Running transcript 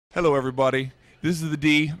Hello, everybody. This is the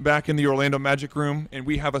D back in the Orlando Magic Room, and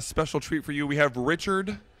we have a special treat for you. We have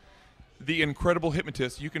Richard, the Incredible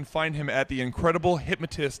Hypnotist. You can find him at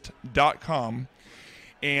theincrediblehypnotist.com.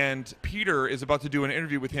 And Peter is about to do an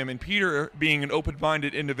interview with him, and Peter, being an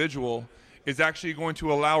open-minded individual, is actually going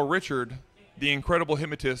to allow Richard, the Incredible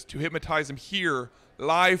Hypnotist, to hypnotize him here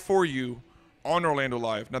live for you on Orlando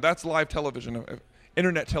Live. Now, that's live television,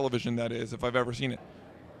 internet television, that is, if I've ever seen it.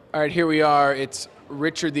 All right, here we are. It's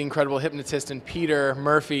Richard, the Incredible Hypnotist, and Peter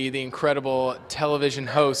Murphy, the Incredible Television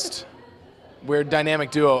Host. We're a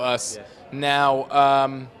dynamic duo, us. Yes.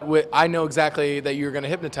 Now, I know exactly that you're going to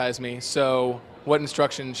hypnotize me, so what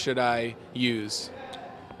instructions should I use?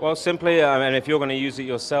 Well, simply, and if you're going to use it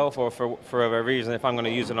yourself or for a reason, if I'm going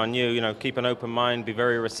to use it on you, keep an open mind, be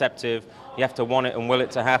very receptive. You have to want it and will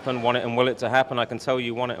it to happen, want it and will it to happen. I can tell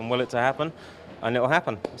you want it and will it to happen, and it'll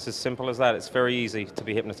happen. It's as simple as that. It's very easy to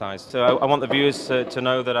be hypnotized. So I want the viewers to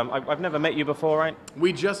know that I've never met you before, right?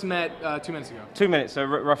 We just met 2 minutes ago. 2 minutes, so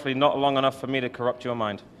roughly not long enough for me to corrupt your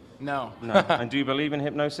mind. No. No. And do you believe in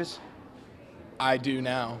hypnosis? I do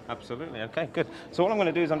now. Absolutely. Okay, good. So what I'm going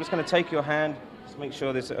to do is I'm just going to take your hand, just make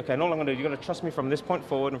sure this. Okay, and all I'm going to do, you're going to trust me from this point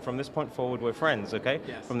forward, and from this point forward, we're friends. Okay?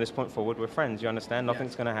 Yes. From this point forward, we're friends. You understand?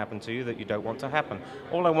 Nothing's Yes. going to happen to you that you don't want to happen.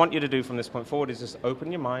 All I want you to do from this point forward is just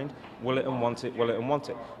open your mind, will it and want it, will it and want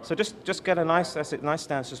it. So just get a nice, that's it, nice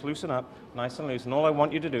stance. Just loosen up, nice and loose. And all I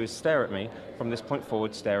want you to do is stare at me from this point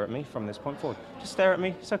forward. Stare at me from this point forward. Just stare at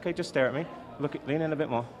me. It's okay. Just stare at me. Lean in a bit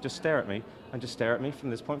more. Just stare at me, and just stare at me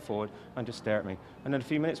from this point forward, and just stare at me. And in a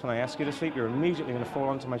few minutes, when I ask you to sleep, you're immediately going to fall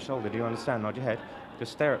onto my shoulder. Do you understand? Nod your head.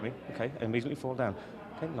 Just stare at me. Okay. Immediately fall down.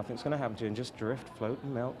 Okay. Nothing's going to happen to you, and just drift, float,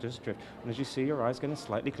 and melt. Just drift. And as you see your eyes getting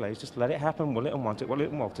slightly glazed, just let it happen. Will it and want it. Will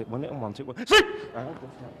it and want it. Will it and want it. Sleep. Just drift out.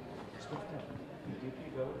 Just drift out. Deep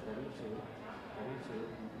you go. Ready to. Ready to.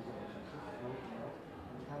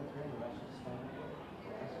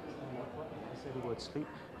 I say the word sleep.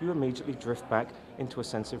 You immediately drift back into a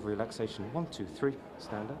sense of relaxation. 1, 2, 3,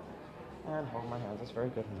 stand up, and hold my hands. That's very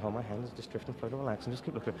good. And hold my hands, just drift and float and relax, and just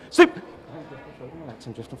keep looking. Sleep! And drift and float and relax,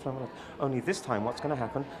 and drift and float and relax. Only this time, what's going to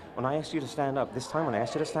happen, when I ask you to stand up, this time when I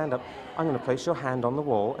ask you to stand up, I'm going to place your hand on the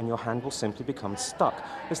wall, and your hand will simply become stuck.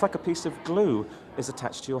 It's like a piece of glue is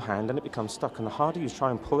attached to your hand, and it becomes stuck. And the harder you try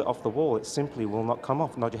and pull it off the wall, it simply will not come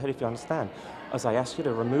off. Nod your head if you understand. As I ask you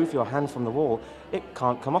to remove your hand from the wall, it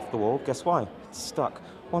can't come off the wall. Guess why? It's stuck.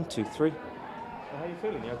 1, 2, 3. So how are you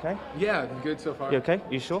feeling? You okay? Yeah, good so far. You okay?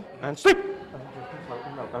 You sure? And sleep! And drift and float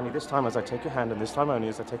and melt. Only this time as I take your hand, and this time only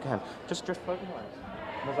as I take your hand. Just drift, float and relax.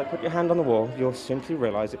 And as I put your hand on the wall, you'll simply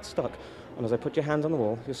realize it's stuck. And as I put your hand on the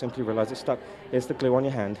wall, you'll simply realize it's stuck. Here's the glue on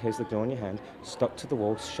your hand. Here's the glue on your hand. Stuck to the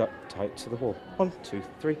wall, shut tight to the wall. 1, 2,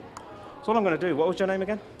 3. So all I'm going to do, what was your name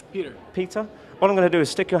again? Peter. Peter. What I'm going to do is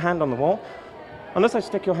stick your hand on the wall. And as I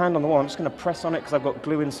stick your hand on the wall, I'm just going to press on it because I've got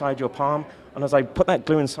glue inside your palm. And as I put that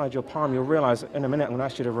glue inside your palm, you'll realize in a minute I'm going to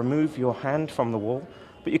ask you to remove your hand from the wall.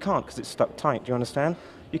 But you can't because it's stuck tight. Do you understand?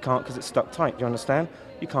 You can't because it's stuck tight. Do you understand?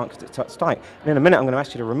 You can't because it's stuck tight. And in a minute I'm going to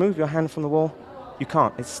ask you to remove your hand from the wall. You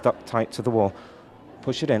can't. It's stuck tight to the wall.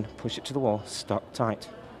 Push it in. Push it to the wall. Stuck tight.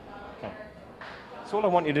 Okay. So all I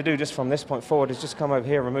want you to do just from this point forward is just come over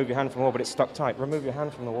here, remove your hand from the wall, but it's stuck tight. Remove your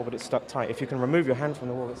hand from the wall, but it's stuck tight. If you can remove your hand from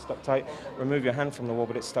the wall, it's stuck tight. Remove your hand from the wall,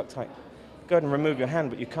 but it's stuck tight. Go ahead and remove your hand,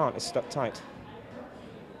 but you can't. It's stuck tight.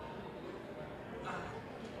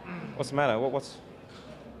 What's the matter? What's...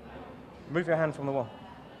 Remove your hand from the wall.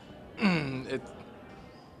 As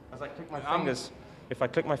I click my fingers. If I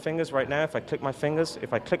click my fingers right now, if I click my fingers,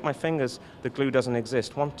 the glue doesn't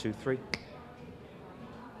exist. 1, 2, 3.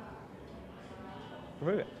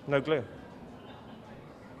 Remove it. No glue.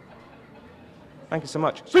 Thank you so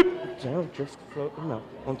much. Sleep! Down, drift, float, and melt.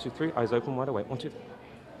 1, 2, 3. Eyes open, wide awake. 1, 2, 3.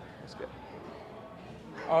 That's good.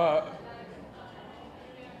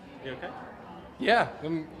 You okay? Yeah,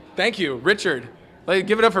 thank you, Richard.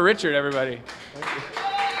 Give it up for Richard, everybody. Thank you.